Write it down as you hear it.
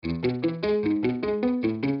Hey,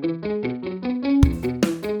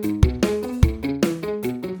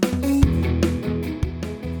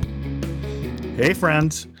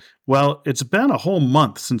 friends. Well, it's been a whole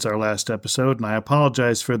month since our last episode, and I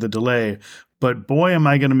apologize for the delay, but boy, am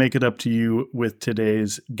I going to make it up to you with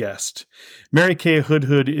today's guest. Mary Kay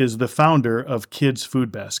Hoodhood is the founder of Kids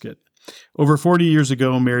Food Basket. Over 40 years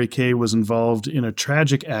ago, Mary Kay was involved in a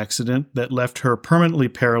tragic accident that left her permanently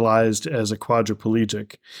paralyzed as a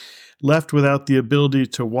quadriplegic. Left without the ability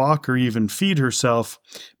to walk or even feed herself,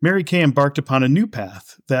 Mary Kay embarked upon a new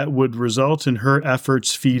path that would result in her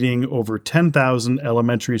efforts feeding over 10,000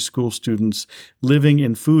 elementary school students living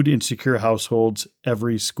in food insecure households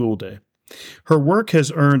every school day. Her work has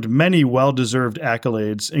earned many well-deserved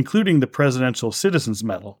accolades, including the Presidential Citizens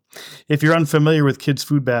Medal. If you're unfamiliar with Kids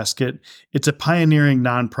Food Basket, it's a pioneering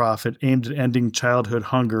nonprofit aimed at ending childhood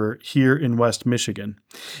hunger here in West Michigan.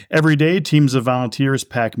 Every day, teams of volunteers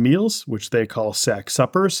pack meals, which they call sack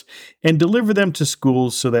suppers, and deliver them to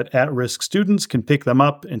schools so that at-risk students can pick them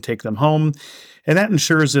up and take them home, and that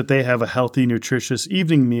ensures that they have a healthy, nutritious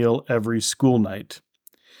evening meal every school night.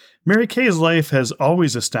 Mary Kay's life has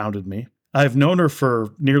always astounded me. I've known her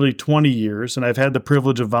for nearly 20 years, and I've had the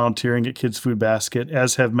privilege of volunteering at Kids Food Basket,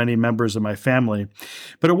 as have many members of my family.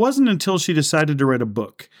 But it wasn't until she decided to write a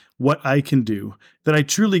book, What I Can Do, that I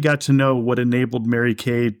truly got to know what enabled Mary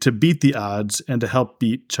Kay to beat the odds and to help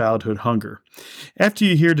beat childhood hunger. After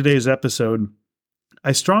you hear today's episode,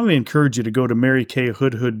 I strongly encourage you to go to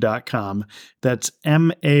marykayhoodhood.com. That's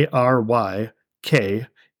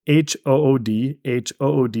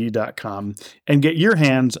MaryKayHoodhood.com and get your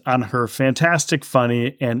hands on her fantastic,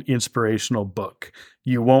 funny, and inspirational book.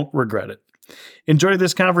 You won't regret it. Enjoy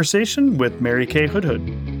this conversation with Mary Kay Hoodhood.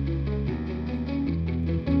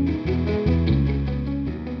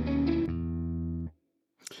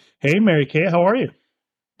 Hey, Mary Kay, how are you?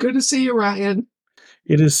 Good to see you, Ryan.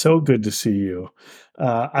 It is so good to see you.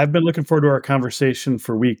 I've been looking forward to our conversation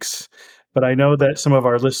for weeks, but I know that some of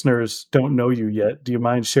our listeners don't know you yet. Do you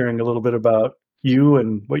mind sharing a little bit about you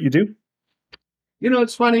and what you do? You know,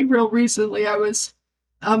 it's funny, real recently I was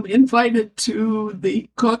invited to the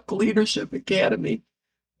Cook Leadership Academy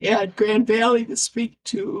at Grand Valley to speak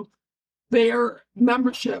to their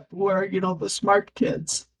membership where, the smart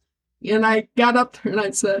kids. And I got up there and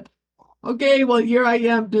I said, okay, well, here I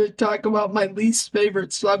am to talk about my least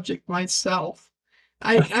favorite subject myself.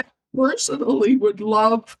 I personally would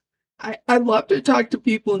love, I love to talk to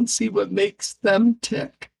people and see what makes them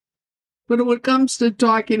tick. But when it comes to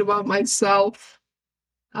talking about myself,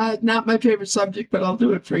 not my favorite subject, but I'll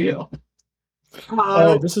do it for you.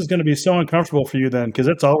 This is going to be so uncomfortable for you then, because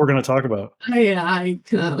that's all we're going to talk about.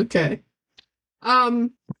 Okay. And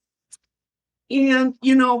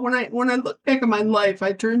when I look back at my life,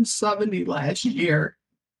 I turned 70 last year.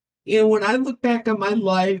 And when I look back at my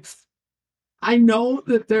life, I know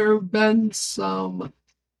that there have been some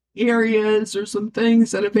areas or some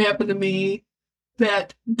things that have happened to me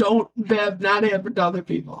that have not happened to other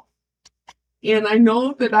people. And I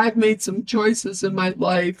know that I've made some choices in my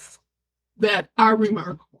life that are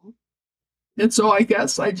remarkable. And so I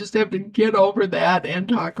guess I just have to get over that and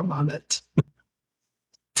talk about it.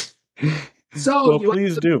 So, well,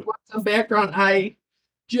 please do. Some background. I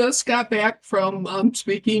just got back from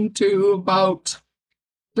speaking to about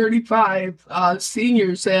 35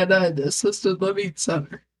 seniors at an assisted living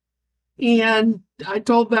center. And I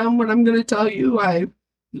told them what I'm going to tell you. I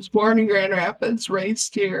was born in Grand Rapids,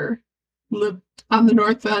 raised here, lived on the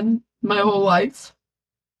North End my whole life.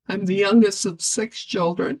 I'm the youngest of 6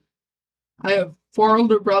 children. I have 4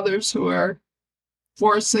 older brothers who are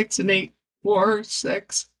 4, 6, and 8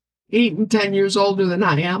 and 10 years older than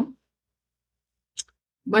I am.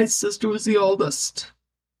 My sister was the oldest.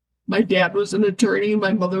 My dad was an attorney.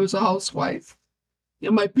 My mother was a housewife.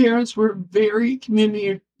 And my parents were very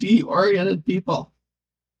community-oriented people.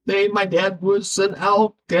 My dad was an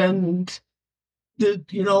elk and did,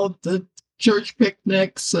 the church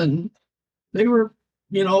picnics, and they were,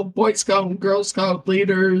 Boy Scout and Girl Scout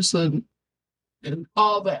leaders and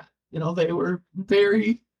all that. They were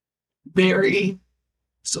very, very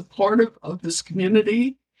supportive of this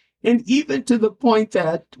community. And even to the point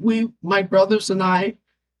that my brothers and I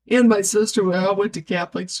and my sister, we all went to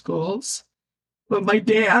Catholic schools. But my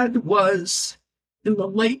dad was, in the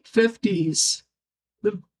late 50s,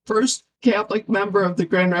 the first Catholic member of the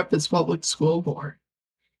Grand Rapids Public School Board.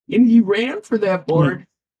 And he ran for that board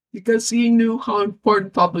because he knew how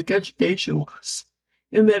important public education was.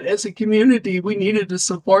 And that as a community, we needed to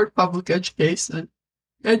support public education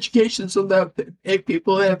so that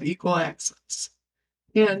people have equal access.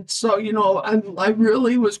 And so, I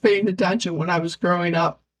really was paying attention when I was growing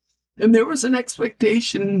up And there was an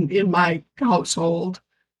expectation in my household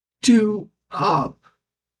to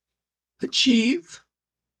achieve,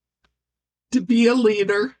 to be a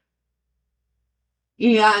leader,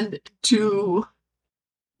 and to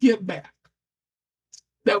give back.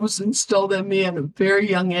 That was instilled in me at a very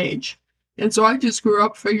young age. And so I just grew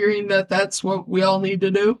up figuring that that's what we all need to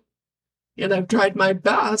do. And I've tried my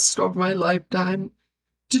best over my lifetime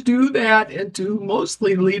to do that and to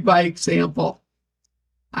mostly lead by example.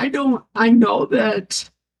 I know that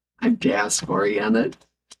I'm task oriented.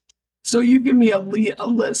 So you give me a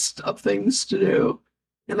list of things to do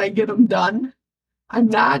and I get them done. I'm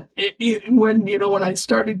not, when I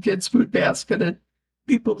started Kids Food Basket, and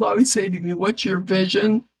people always say to me, what's your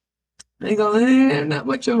vision? And I go, not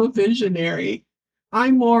much of a visionary.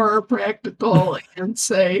 I'm more practical and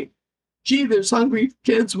say, gee, there's hungry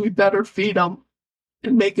kids, we better feed them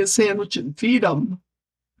and make a sandwich and feed them.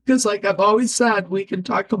 Because like I've always said, we can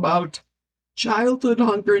talk about childhood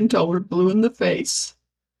hunger until we're blue in the face,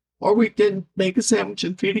 or we can make a sandwich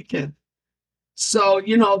and feed a kid. So,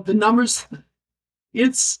 the numbers,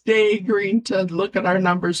 it's staggering to look at our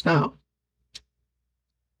numbers now.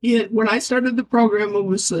 When I started the program, it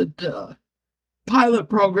was a pilot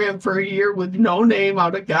program for a year with no name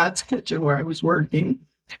out of God's Kitchen where I was working.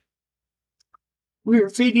 We were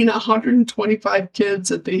feeding 125 kids.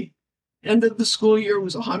 At the end of the school year, it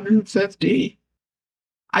was 150.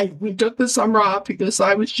 We took the summer off because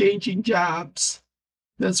I was changing jobs.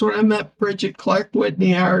 That's when I met Bridget Clark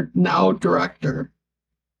Whitney, our now director.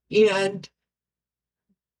 And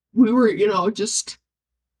we were, just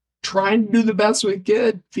trying to do the best we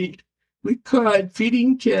could,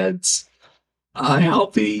 feeding kids a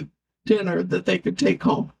healthy dinner that they could take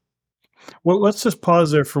home. Well, let's just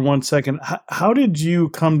pause there for 1 second. How did you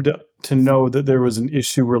come to know that there was an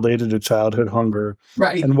issue related to childhood hunger?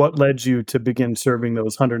 Right. And what led you to begin serving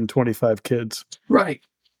those 125 kids? Right.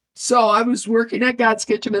 So I was working at God's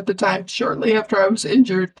Kitchen at the time, shortly after I was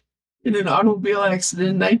injured in an automobile accident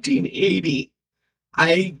in 1980.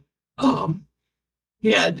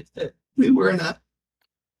 We were in a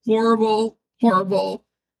horrible, horrible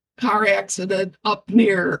car accident up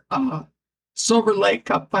near Silver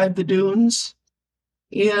Lake, up by the dunes.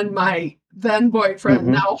 And my then boyfriend,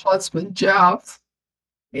 now husband, Jeff,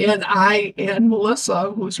 and I and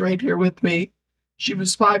Melissa, who's right here with me, she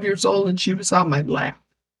was 5 years old and she was on my lap.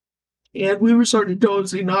 And we were sort of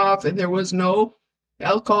dozing off, and there was no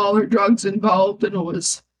alcohol or drugs involved, and it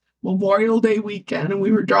was Memorial Day weekend, and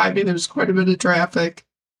we were driving. There was quite a bit of traffic,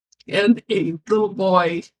 and a little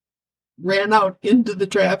boy ran out into the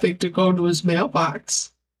traffic to go to his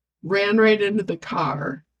mailbox, ran right into the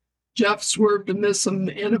car. Jeff swerved to miss him,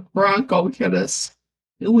 and a Bronco hit us,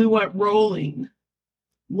 and we went rolling.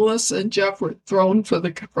 Melissa and Jeff were thrown from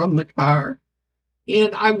the car,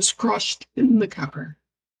 and I was crushed in the car.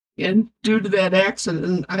 And due to that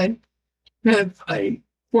accident, I have a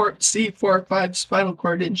C4-5 spinal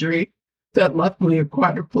cord injury that left me a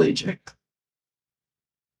quadriplegic.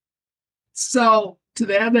 So to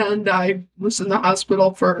that end, I was in the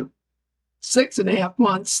hospital for 6.5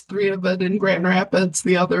 months, 3 of it in Grand Rapids,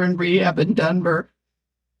 the other in rehab in Denver.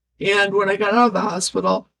 And when I got out of the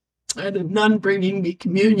hospital, I had a nun bringing me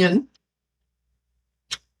communion.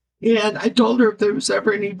 And I told her if there was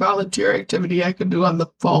ever any volunteer activity I could do on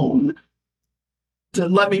the phone to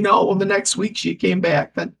let me know. Well, the next week she came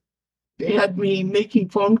back and they had me making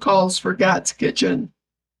phone calls for God's Kitchen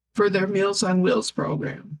for their Meals on Wheels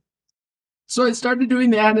program. So I started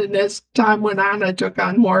doing that, and as time went on, I took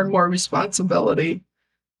on more and more responsibility.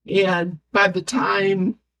 And by the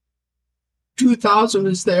time 2000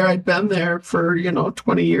 was there, I'd been there for,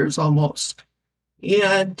 20 years almost.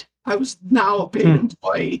 And I was now a paid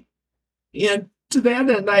employee. And to that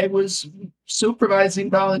end, I was supervising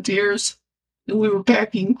volunteers, and we were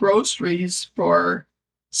packing groceries for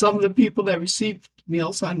some of the people that received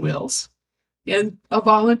Meals on Wheels. And a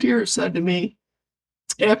volunteer said to me,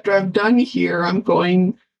 after I'm done here, I'm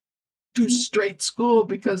going to straight school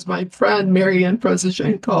because my friend, Marianne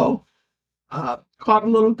Prezashenko, caught a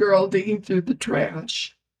little girl digging through the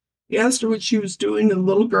trash. He asked her what she was doing, and the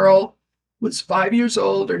little girl was 5 years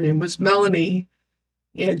old. Her name was Melanie,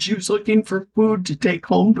 and she was looking for food to take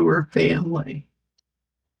home to her family.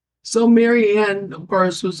 So Marianne, of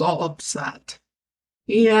course, was all upset.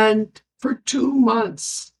 And for 2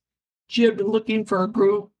 months, she had been looking for a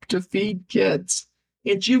group to feed kids.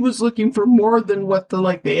 And she was looking for more than what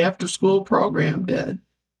the after-school program did.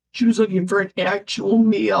 She was looking for an actual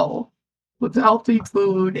meal with healthy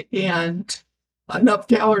food and enough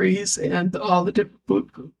calories and all the different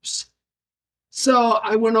food groups. So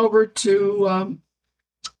I went over to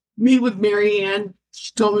meet with Marianne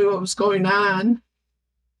She told me what was going on,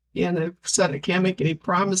 and I said I can't make any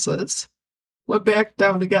promises. Went back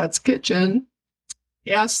down to God's Kitchen,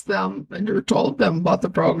 asked them, and told them about the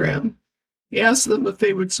program. Asked them if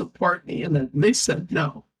they would support me, and then they said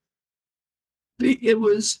no. It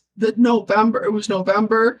was November. It was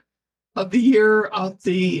November of the year of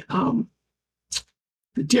the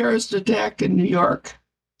terrorist attack in New York,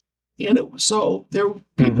 and it was so there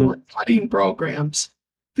people were cutting programs.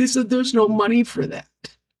 They said there's no money for that.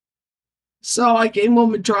 So I came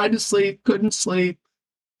home and tried to sleep, couldn't sleep.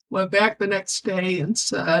 Went back the next day and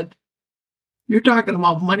said, "You're talking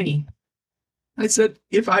about money." I said,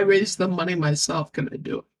 "If I raise the money myself, can I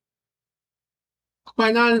do it?"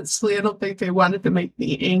 Quite honestly, I don't think they wanted to make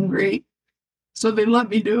me angry. So they let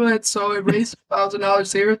me do it. So I raised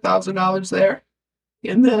 $1,000 here, $1,000 there.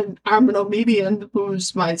 And then Armando Median,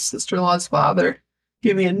 who's my sister-in-law's father,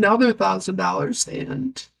 gave me another $1,000.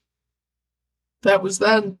 And that was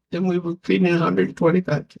then. And we were feeding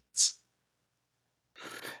 125 kids.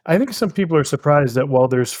 I think some people are surprised that while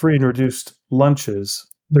there's free and reduced lunches,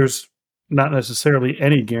 there's not necessarily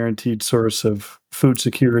any guaranteed source of food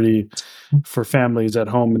security for families at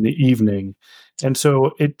home in the evening. And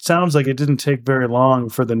so it sounds like it didn't take very long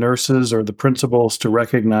for the nurses or the principals to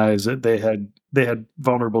recognize that they had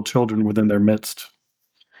vulnerable children within their midst.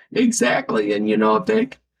 Exactly. And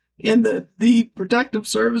the protective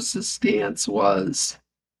services stance was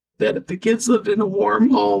that if the kids lived in a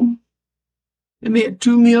warm home and they had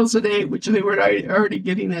 2 meals a day, which they were already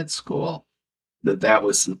getting at school, that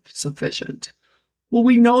was sufficient. Well,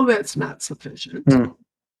 we know that's not sufficient.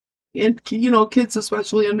 And, kids,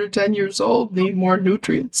 especially under 10 years old, need more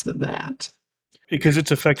nutrients than that. Because it's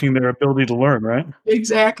affecting their ability to learn, right?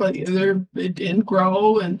 Exactly. And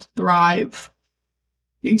grow and thrive.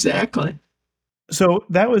 Exactly. So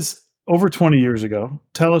that was over 20 years ago.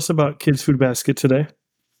 Tell us about Kids Food Basket today.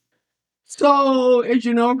 So, as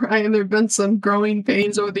you know, Brian, there have been some growing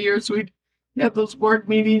pains over the years. We'd have those board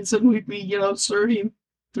meetings and we'd be, serving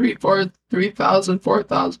 3,000,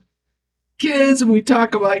 4,000 kids. And we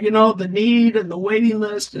talk about, the need and the waiting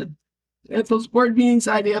list. And at those board meetings,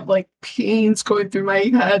 I'd have like pains going through my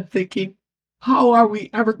head thinking, how are we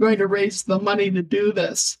ever going to raise the money to do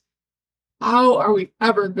this? How are we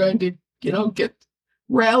ever going to,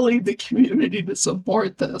 rally the community to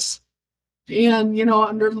support this? And,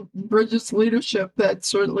 under Bridget's leadership, that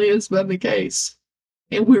certainly has been the case.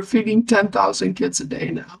 And we're feeding 10,000 kids a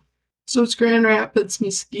day now. So it's Grand Rapids,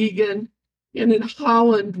 Muskegon, and in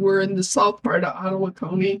Holland, we're in the south part of Ottawa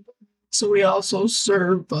County. So we also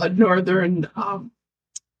serve northern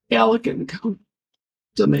Allegan County.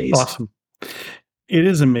 It's amazing. Awesome. It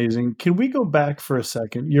is amazing. Can we go back for a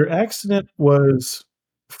second? Your accident was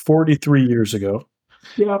 43 years ago.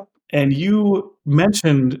 Yep. And you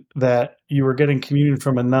mentioned that you were getting communion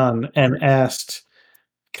from a nun and asked,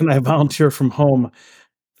 "Can I volunteer from home?"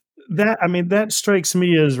 That strikes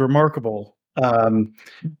me as remarkable.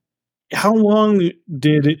 How long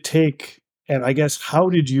did it take? And I guess, how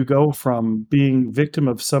did you go from being victim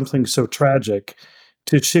of something so tragic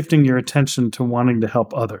to shifting your attention to wanting to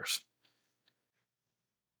help others?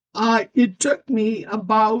 It took me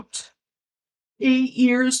about 8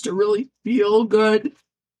 years to really feel good.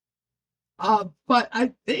 But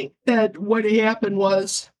I think that what happened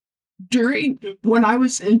was when I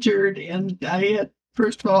was injured and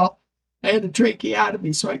first of all, I had a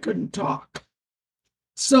tracheotomy, so I couldn't talk.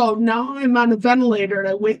 So now I'm on a ventilator and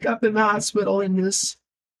I wake up in the hospital in this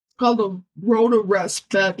called a rotarest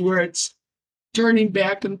bed where it's turning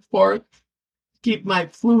back and forth to keep my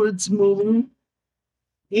fluids moving.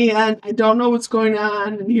 And I don't know what's going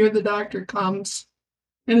on. And here the doctor comes.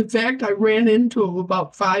 And in fact, I ran into him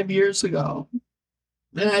about 5 years ago.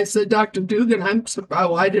 And I said, "Dr. Dugan, I'm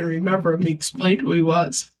surprised." Well, I didn't remember him. He explained who he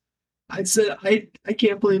was. I said, I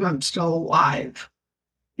can't believe I'm still alive.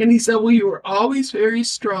 And he said, "Well, you were always very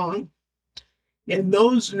strong. And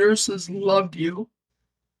those nurses loved you."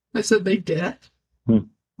 I said, "They did?"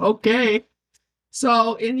 Okay.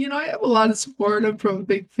 So, and I have a lot of support. I'm from a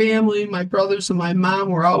big family. My brothers and my mom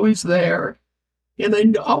were always there. And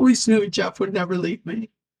I always knew Jeff would never leave me.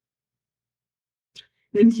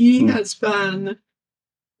 And he has been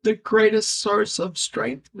the greatest source of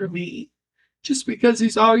strength for me, just because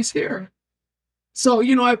he's always here. So,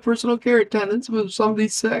 I have personal care attendants. If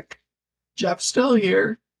somebody's sick, Jeff's still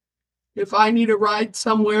here. If I need a ride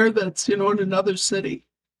somewhere that's, in another city,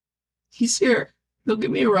 he's here. He'll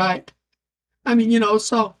give me a ride.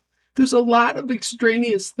 So there's a lot of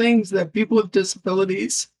extraneous things that people with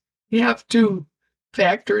disabilities have to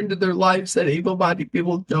factor into their lives that able-bodied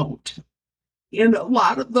people don't. And a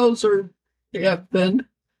lot of those have been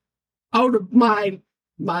out of my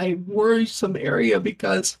worrisome area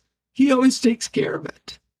because he always takes care of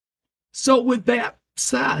it. So with that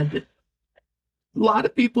said, a lot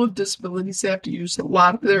of people with disabilities have to use a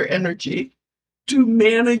lot of their energy to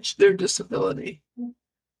manage their disability.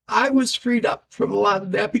 I was freed up from a lot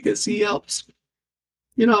of that because he helps.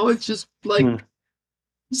 It's just like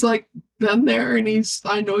he's like been there, and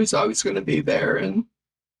I know he's always going to be there, and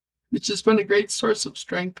it's just been a great source of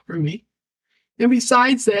strength for me. And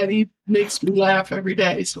besides that, he makes me laugh every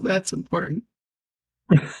day, so that's important.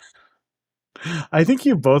 I think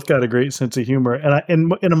you both got a great sense of humor.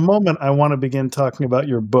 And in a moment, I want to begin talking about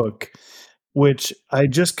your book, which I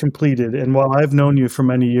just completed. And while I've known you for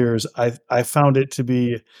many years, I found it to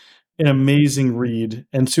be an amazing read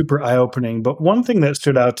and super eye-opening. But one thing that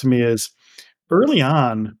stood out to me is early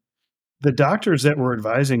on, the doctors that were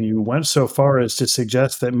advising you went so far as to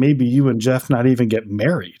suggest that maybe you and Jeff not even get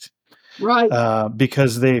married. Right.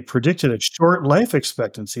 Because they predicted a short life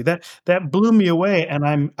expectancy. That blew me away,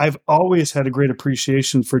 and I've always had a great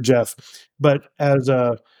appreciation for Jeff, but as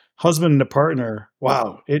a husband and a partner,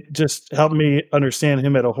 wow, it just helped me understand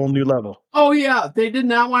him at a whole new level. Oh yeah, they did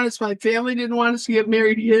not want us. My family didn't want us to get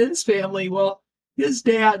married. His family, well, his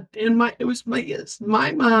dad and my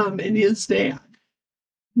mom and his dad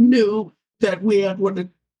knew that we had what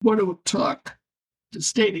it took to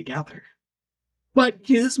stay together. But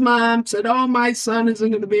his mom said, "Oh, my son isn't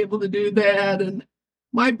going to be able to do that." And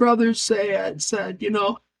my brother said,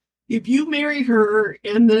 if you marry her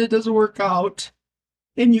and then it doesn't work out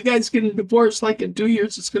and you guys get a divorce, like in 2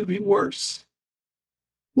 years, it's going to be worse.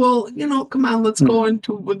 Well, come on, let's go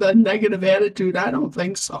into with a negative attitude. I don't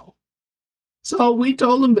think so. So we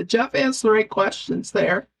told him, but Jeff asked the right questions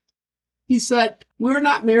there. He said, "We're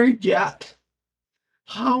not married yet.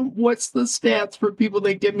 What's the stats for people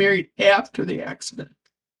that get married after the accident?"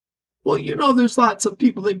 Well, there's lots of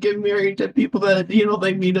people that get married to people that,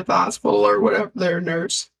 they meet at the hospital or whatever, they're a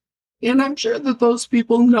nurse. And I'm sure that those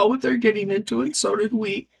people know what they're getting into, and so did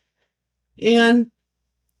we. And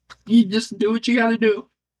you just do what you got to do.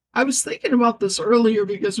 I was thinking about this earlier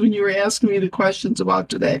because when you were asking me the questions about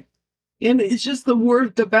today, and it's just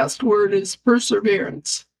the best word is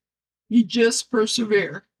perseverance. You just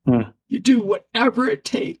persevere. You do whatever it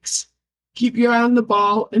takes. Keep your eye on the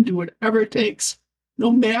ball and do whatever it takes,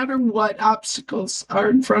 no matter what obstacles are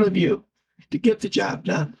in front of you, to get the job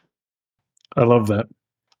done. I love that,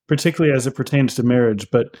 particularly as it pertains to marriage.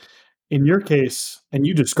 But in your case, and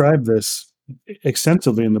you describe this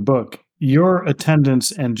extensively in the book, your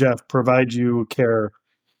attendants and Jeff provide you care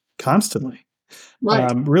constantly.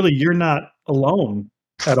 Right. Really, you're not alone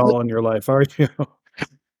at all in your life, are you?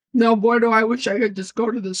 No, boy, do I wish I could just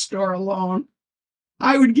go to the store alone.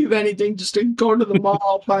 I would give anything just to go to the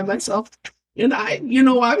mall by myself. And I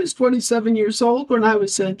was 27 years old when I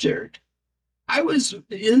was injured. I was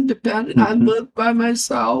independent. I lived by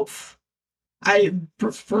myself. I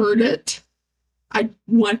preferred it. I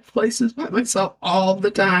went places by myself all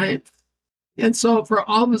the time. And so for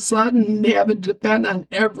all of a sudden having to depend on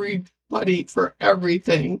everybody for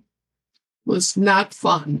everything was not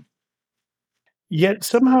fun. Yet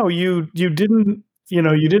somehow you didn't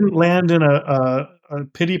land in a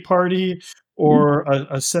pity party or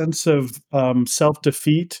a sense of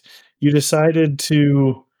self-defeat. You decided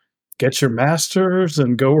to get your master's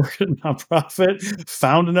and go work at a nonprofit,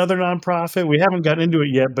 found another nonprofit. We haven't gotten into it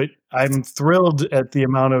yet, but I'm thrilled at the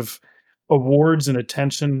amount of awards and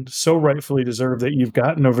attention so rightfully deserved that you've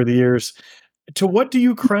gotten over the years. To what do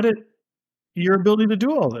you credit your ability to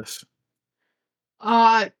do all this?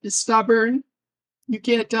 Stubborn. You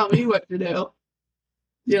can't tell me what to do.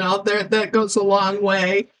 That goes a long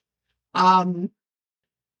way.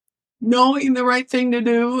 Knowing the right thing to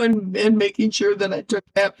do and making sure that I took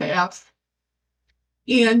that path.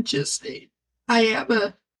 And just, I have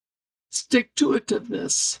a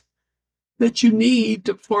stick-to-itiveness that you need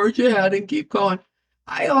to forge ahead and keep going.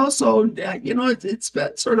 I also, it's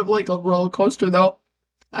been sort of like a roller coaster, though.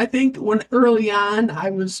 I think when early on,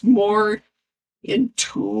 I was more in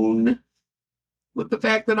tune with the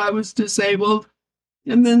fact that I was disabled.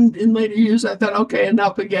 And then in later years, I thought, okay,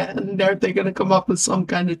 enough again. And aren't they going to come up with some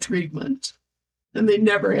kind of treatment? And they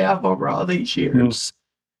never have over all these years.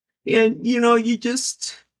 And, you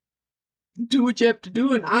just do what you have to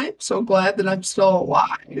do. And I'm so glad that I'm still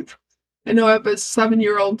alive. I know I have a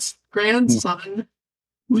 7-year-old grandson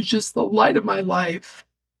who's just the light of my life.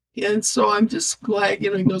 And so I'm just glad,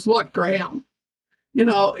 he goes, "Look, Graham,"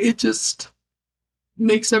 it just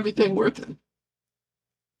makes everything worth it.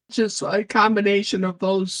 Just a combination of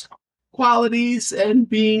those qualities and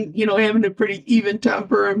being, having a pretty even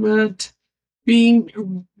temperament,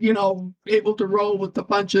 being, able to roll with the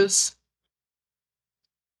punches.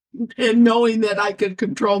 and knowing that I could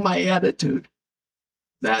control my attitude.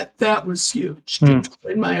 That was huge,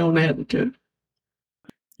 controlling my own attitude.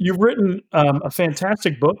 You've written a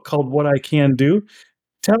fantastic book called What I Can Do.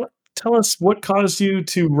 Tell us what caused you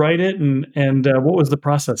to write it, and what was the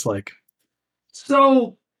process like?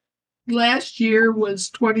 So last year was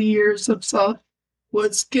 20 years of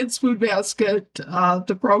was Kids Food Basket,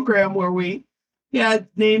 the program where we had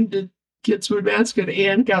named it Kids Food Basket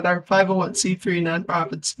and got our 501c3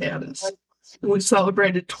 nonprofit status. And we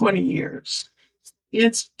celebrated 20 years.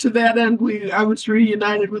 It's to that end I was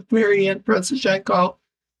reunited with Mary Ann Presichenko,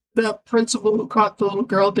 the principal who caught the little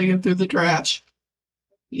girl digging through the trash.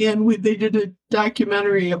 And they did a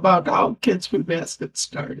documentary about how Kids Food Basket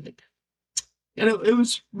started. And it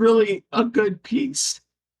was really a good piece.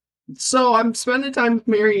 So I'm spending time with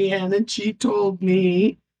Mary Ann, and she told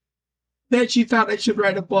me that she thought I should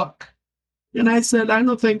write a book. And I said, I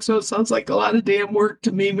don't think so. It sounds like a lot of damn work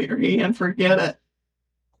to me, Mary Ann. Forget it.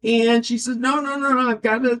 And she said, no. I've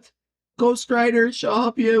got a ghostwriter. She'll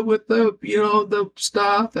help you with the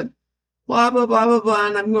stuff and blah, blah, blah, blah, blah.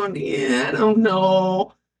 And I'm going, yeah, I don't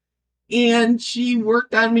know. And she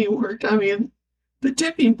worked on me. And the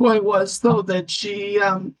tipping point was, though, that she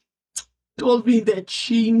told me that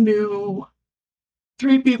she knew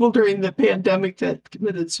 3 people during the pandemic that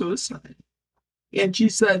committed suicide. And she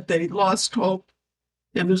said they lost hope,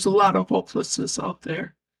 and there's a lot of hopelessness out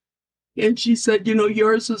there. And she said,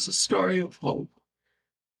 yours is a story of hope.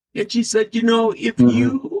 And she said, if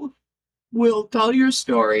you will tell your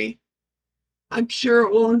story, I'm sure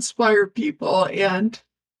it will inspire people, and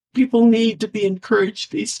people need to be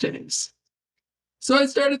encouraged these days. So I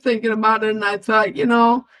started thinking about it, and I thought,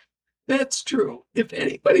 that's true. If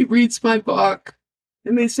anybody reads my book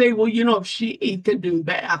and they say, well, if she can do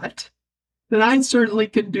that, then I certainly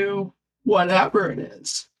can do whatever it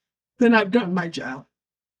is. Then I've done my job.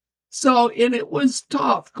 So, and it was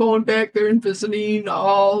tough going back there and visiting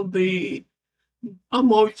all the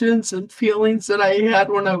emotions and feelings that I had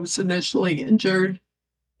when I was initially injured.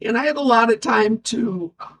 And I had a lot of time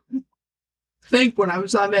to think when I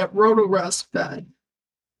was on that roto rest bed.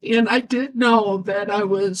 And I did know that I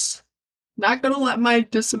was not going to let my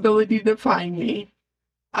disability define me.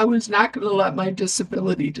 I was not going to let my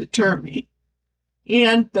disability deter me.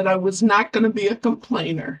 And that I was not going to be a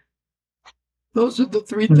complainer. Those are the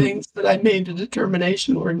 3 things that I made a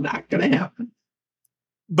determination were not going to happen.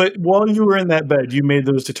 But while you were in that bed, you made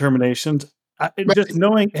those determinations. Just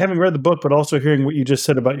having read the book, but also hearing what you just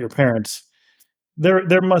said about your parents,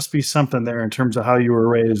 there must be something there in terms of how you were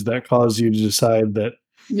raised that caused you to decide that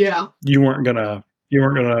you weren't gonna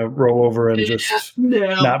roll over and just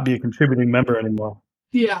not be a contributing member anymore.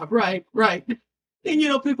 Yeah, right.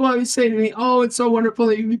 And people always say to me, "Oh, it's so wonderful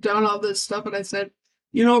that you've done all this stuff," and I said,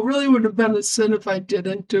 it really would have been a sin if I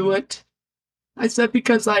didn't do it. I said,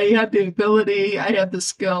 because I had the ability, I had the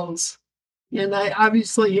skills, and I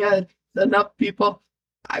obviously had enough people.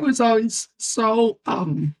 I was always so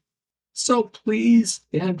pleased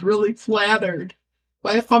and really flattered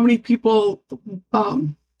by how many people,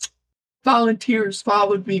 volunteers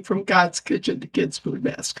followed me from God's Kitchen to Kids Food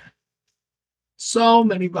Basket. So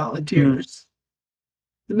many volunteers.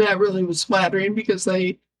 And that really was flattering because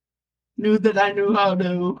they knew that I knew how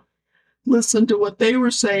to listen to what they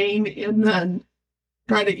were saying and then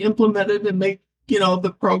try to implement it and make,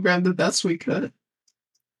 the program the best we could.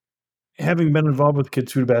 Having been involved with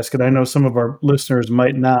Kids Food Basket, I know some of our listeners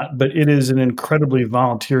might not, but it is an incredibly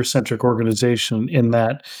volunteer-centric organization in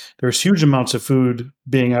that there's huge amounts of food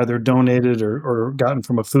being either donated or gotten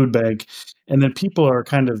from a food bank, and then people are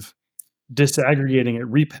kind of disaggregating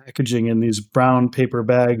it, repackaging in these brown paper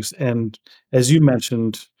bags, and as you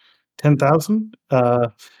mentioned, 10,000?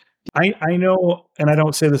 I know, and I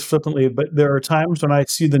don't say this flippantly, but there are times when I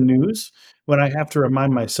see the news when I have to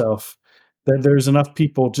remind myself that there's enough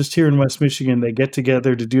people just here in West Michigan, they get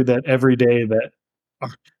together to do that every day that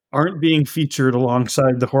aren't being featured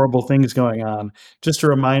alongside the horrible things going on. Just a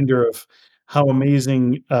reminder of how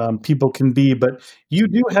amazing people can be. But you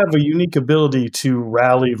do have a unique ability to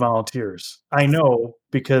rally volunteers. I know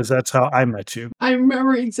because that's how I met you. I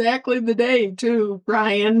remember exactly the day, too,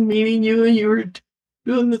 Brian, meeting you, and you were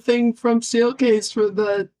doing the thing from Steelcase for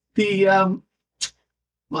the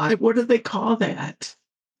what do they call that?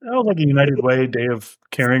 Oh, like a United Way Day of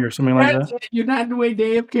Caring or something like that? United Way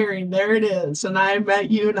Day of Caring. There it is. And I met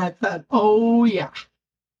you and I thought, oh, yeah,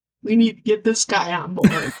 we need to get this guy on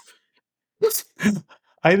board.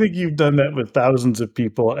 I think you've done that with thousands of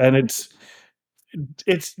people. And it's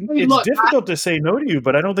difficult to say no to you,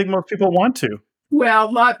 but I don't think most people want to. Well,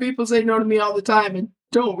 a lot of people say no to me all the time and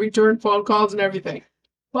don't return phone calls and everything.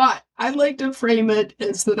 But I like to frame it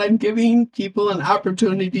as that I'm giving people an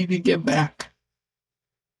opportunity to give back,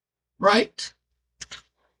 right?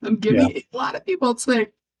 I'm Yeah. giving a lot of people say,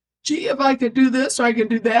 gee, if I could do this or I could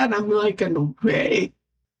do that. And I'm like, okay,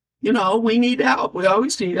 we need help. We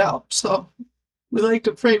always need help. So we like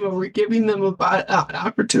to frame it. We're giving them an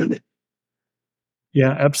opportunity.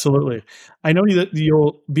 Yeah, absolutely. I know that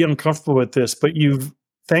you'll be uncomfortable with this, but you've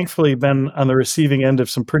thankfully been on the receiving end of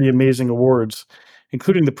some pretty amazing awards,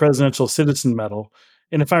 including the Presidential Citizen Medal.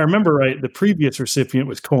 And if I remember right, the previous recipient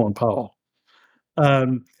was Colin Powell.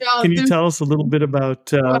 Can you There's tell us a little bit about?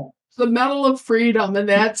 the Medal of Freedom, and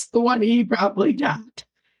that's the one he probably got.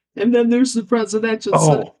 And then there's the Presidential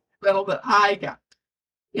Citizen Oh, Medal that I got.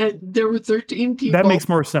 And there were 13 that people. makes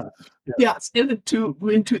more sense. Yeah. Yes, in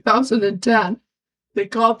 2010. They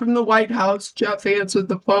called from the White House. Jeff answered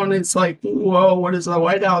the phone. It's like, whoa, what does the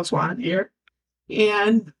White House want here?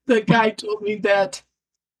 And the guy told me that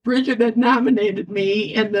Bridget had nominated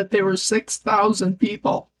me and that there were 6,000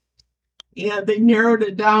 people. And they narrowed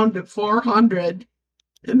it down to 400.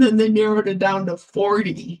 And then they narrowed it down to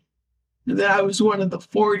 40. And that I was one of the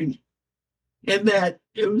 40. And that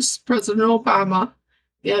it was President Obama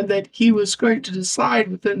and that he was going to decide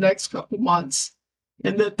within the next couple months,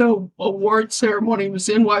 and that the award ceremony was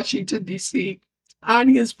in Washington, D.C. on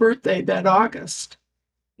his birthday that August.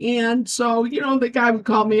 And so, the guy would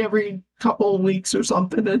call me every couple of weeks or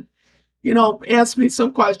something and, ask me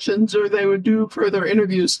some questions, or they would do further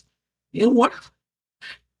interviews. And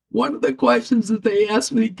one of the questions that they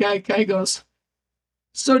asked me, the guy goes,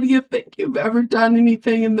 so do you think you've ever done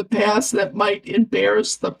anything in the past that might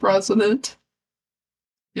embarrass the president?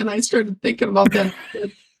 And I started thinking about that.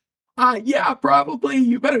 Yeah, probably.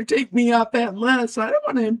 You better take me off that list. I don't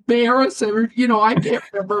want to embarrass her. I can't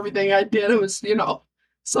remember everything I did. It was,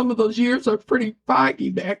 some of those years are pretty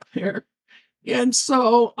foggy back there. And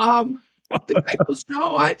so the guy goes,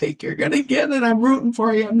 no, I think you're going to get it. I'm rooting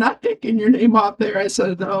for you. I'm not taking your name off there. I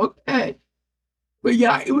said, okay. But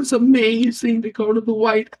yeah, it was amazing to go to the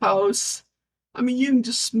White House. I mean, you can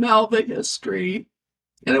just smell the history.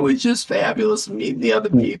 And it was just fabulous meeting the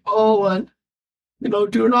other people and,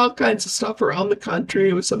 doing all kinds of stuff around the country.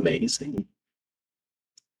 It was amazing.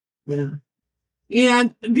 Yeah.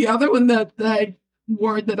 And the other one that I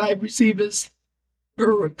award that I received is,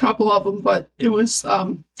 or a couple of them, but it was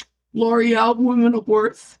L'Oreal Women of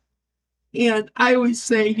Worth. And I always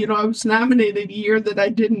say, I was nominated a year that I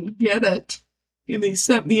didn't get it. And they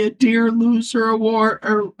sent me a Dear Loser award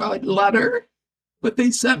or a letter, but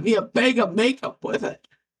they sent me a bag of makeup with it.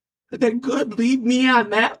 They could leave me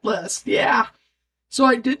on that list. Yeah. So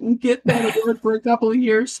I didn't get that award for a couple of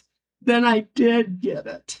years. Then I did get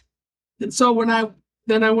it. And so when I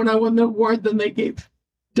won the award, then they gave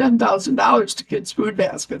 $10,000 to Kids Food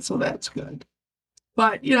Basket. So that's good.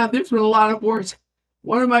 But there's been a lot of awards.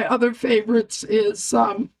 One of my other favorites is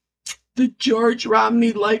the George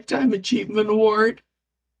Romney Lifetime Achievement Award.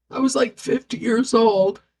 I was like 50 years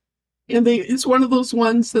old. And it's one of those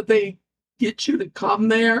ones that they get you to come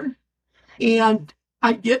there. And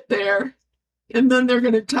I get there, and then they're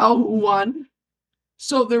going to tell who won.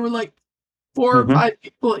 So there were like 4 or 5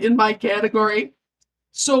 people in my category.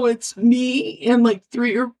 So it's me and like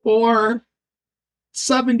 3 or 4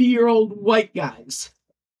 70-year-old white guys.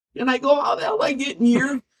 And I go, how the hell I get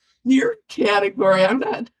in your category? I'm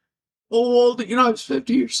not old. I was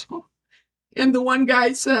 50 years old. And the one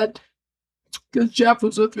guy said, because Jeff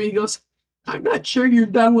was with me, he goes, I'm not sure you're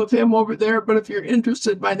done with him over there, but if you're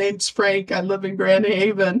interested, my name's Frank. I live in Grand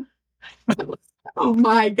Haven. Oh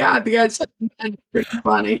my God, the guy's pretty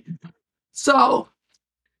funny. So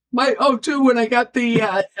when I got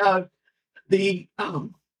the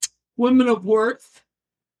Women of Worth,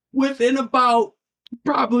 within about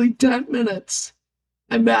probably 10 minutes,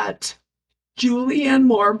 I met Julianne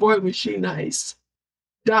Moore. Boy, was she nice.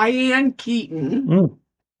 Diane Keaton,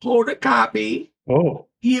 Hoda Kotb,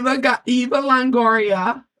 Eva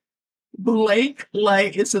Longoria, Blake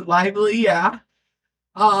Lake, is it Lively? Yeah.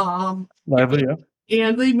 Lively, yeah.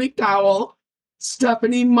 Andy McDowell,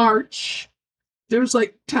 Stephanie March. There's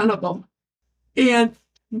like 10 of them. And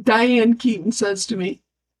Diane Keaton says to me,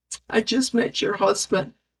 I just met your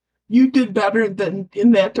husband. You did better than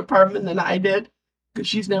in that department than I did, because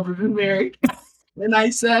she's never been married. And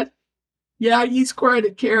I said, yeah, he's quite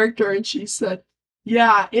a character. And she said,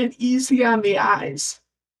 yeah, and easy on the eyes.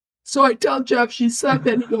 So I tell Jeff, she said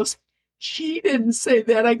that. He goes, she didn't say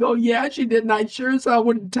that. I go, yeah, she did. And I sure as hell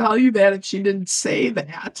wouldn't tell you that if she didn't say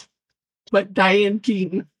that. But Diane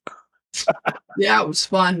Keaton. Yeah, it was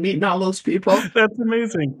fun meeting all those people. That's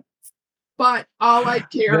amazing. But all I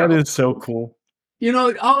care That is so cool.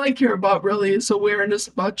 All I care about really is awareness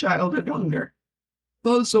about childhood hunger.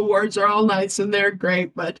 Those awards are all nice and they're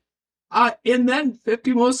great, but and then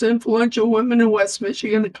 50 most influential women in West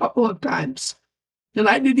Michigan a couple of times. And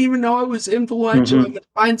I didn't even know I was influential. I'm Mm-hmm. going to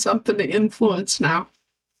find something to influence now.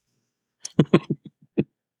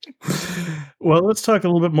 Well, let's talk a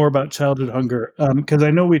little bit more about childhood hunger, because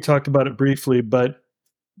I know we talked about it briefly, but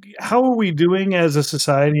how are we doing as a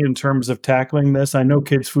society in terms of tackling this? I know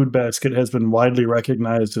Kids Food Basket has been widely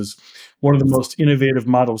recognized as one of the most innovative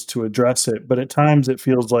models to address it, but at times it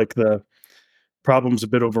feels like the problem's a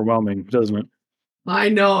bit overwhelming, doesn't it? I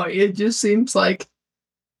know it just seems like,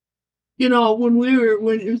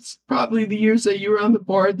 when it's probably the years that you were on the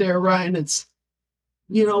board there, Ryan,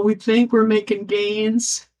 we think we're making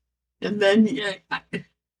gains. And then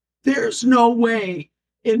there's no way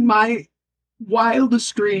in my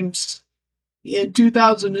wildest dreams in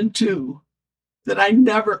 2002 that I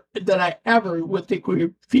ever would think we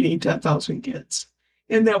were feeding 10,000 kids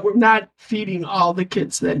and that we're not feeding all the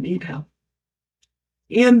kids that need help.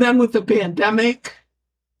 And then with the pandemic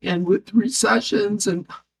and with recessions and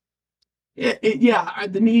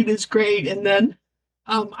the need is great. And then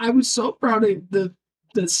I was so proud of the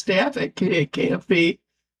staff at KFB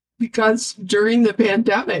because during the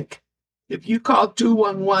pandemic, if you called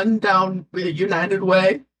 211 down United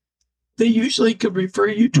Way, they usually could refer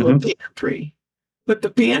you to a pantry, but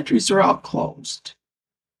the pantries are all closed.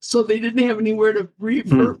 So they didn't have anywhere to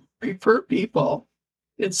refer people.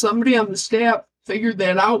 And somebody on the staff figured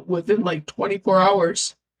that out within like 24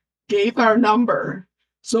 hours, gave our number.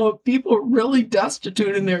 So if people are really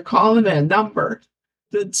destitute and they're calling that number,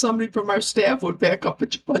 then somebody from our staff would pack up a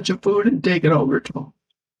bunch of food and take it over to them.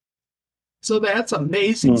 So that's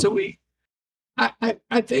amazing. So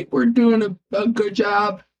I think we're doing a good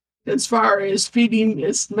job as far as feeding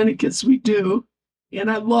as many kids as we do. And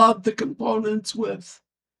I love the components with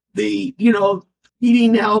the,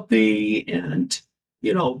 eating healthy and,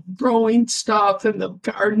 growing stuff and the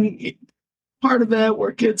garden part of that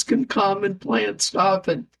where kids can come and plant stuff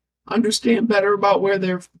and understand better about where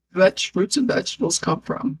their fruits and vegetables come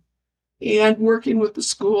from. And working with the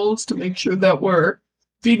schools to make sure that we're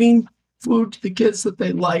feeding food to the kids that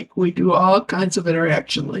they like. We do all kinds of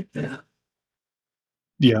interaction like that.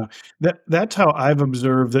 Yeah, that's how I've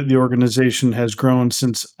observed that the organization has grown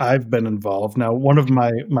since I've been involved. Now, one of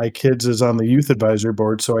my kids is on the youth advisory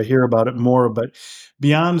board, so I hear about it more. But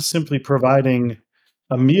beyond simply providing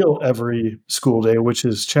a meal every school day, which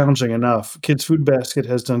is challenging enough, Kids Food Basket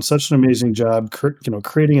has done such an amazing job,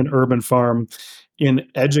 creating an urban farm, in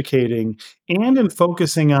educating and in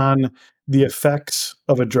focusing on the effects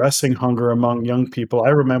of addressing hunger among young people. I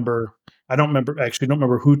don't remember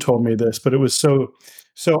who told me this, but it was so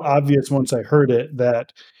obvious once I heard it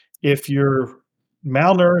that if you're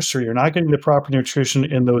malnourished or you're not getting the proper nutrition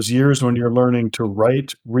in those years when you're learning to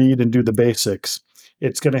write, read, and do the basics,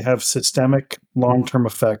 it's going to have systemic long-term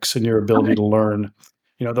effects in your ability to learn.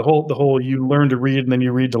 The whole you learn to read and then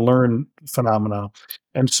you read to learn phenomena.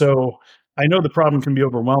 And so I know the problem can be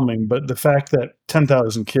overwhelming, but the fact that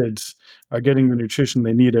 10,000 kids are getting the nutrition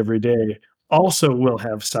they need every day also will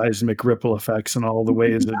have seismic ripple effects in all the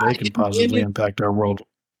ways that they can positively impact our world.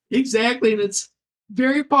 Exactly. And it's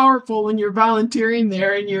very powerful when you're volunteering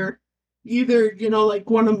there and you're either, like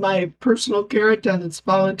one of my personal care attendants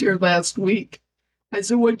volunteered last week. I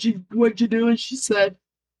said, what'd you do? And she said,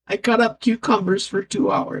 I cut up cucumbers for 2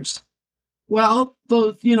 hours. Well,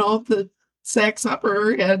 those, the sack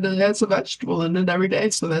supper has a vegetable in it every day,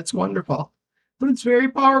 so that's wonderful. But it's very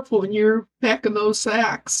powerful when you're packing those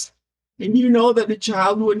sacks. And you know that a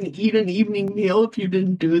child wouldn't eat an evening meal if you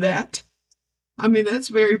didn't do that. I mean, that's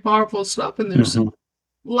very powerful stuff. And there's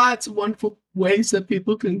lots of wonderful ways that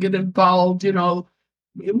people can get involved,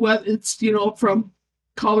 whether it's, from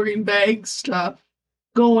coloring bags to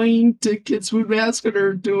going to Kids Food Basket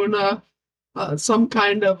or doing some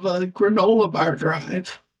kind of a granola bar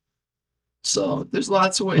drive. So there's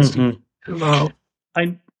lots of ways to get involved.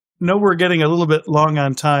 I know we're getting a little bit long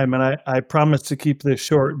on time, and I promise to keep this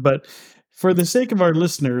short, but for the sake of our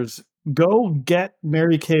listeners, go get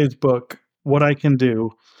Mary Kay's book, What I Can Do.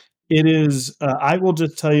 It is, I will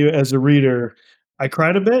just tell you as a reader, I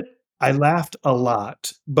cried a bit, I laughed a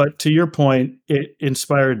lot, but to your point, it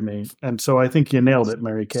inspired me. And so I think you nailed it,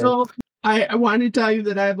 Mary Kay. So I want to tell you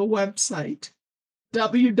that I have a website,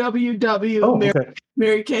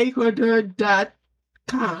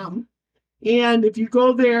 www.marykhoodhood.com. And if you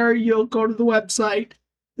go there, you'll go to the website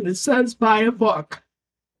and it says buy a book.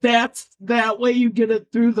 That way you get it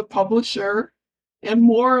through the publisher and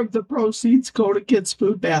more of the proceeds go to Kids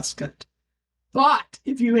Food Basket. But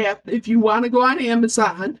if you want to go on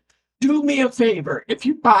Amazon, do me a favor. If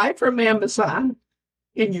you buy from Amazon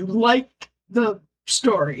and you like the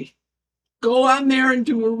story, go on there and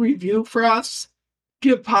do a review for us.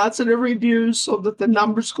 Give positive reviews so that the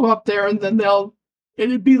numbers go up there, and then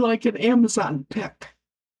it'd be like an Amazon pick.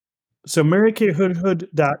 So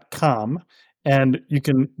marykhoodhood.com, and you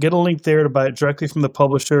can get a link there to buy it directly from the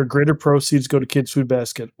publisher. Greater proceeds go to Kids Food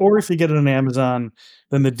Basket. Or if you get it on Amazon,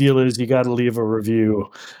 then the deal is you got to leave a review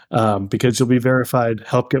because you'll be verified,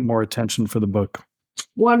 help get more attention for the book.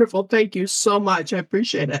 Wonderful. Thank you so much. I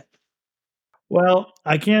appreciate it. Well,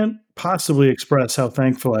 I can't possibly express how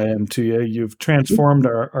thankful I am to you. You've transformed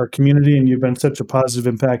our community, and you've been such a positive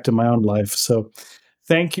impact in my own life. So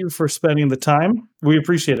thank you for spending the time. We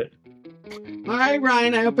appreciate it. All right,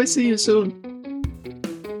 Ryan. I hope I see you soon.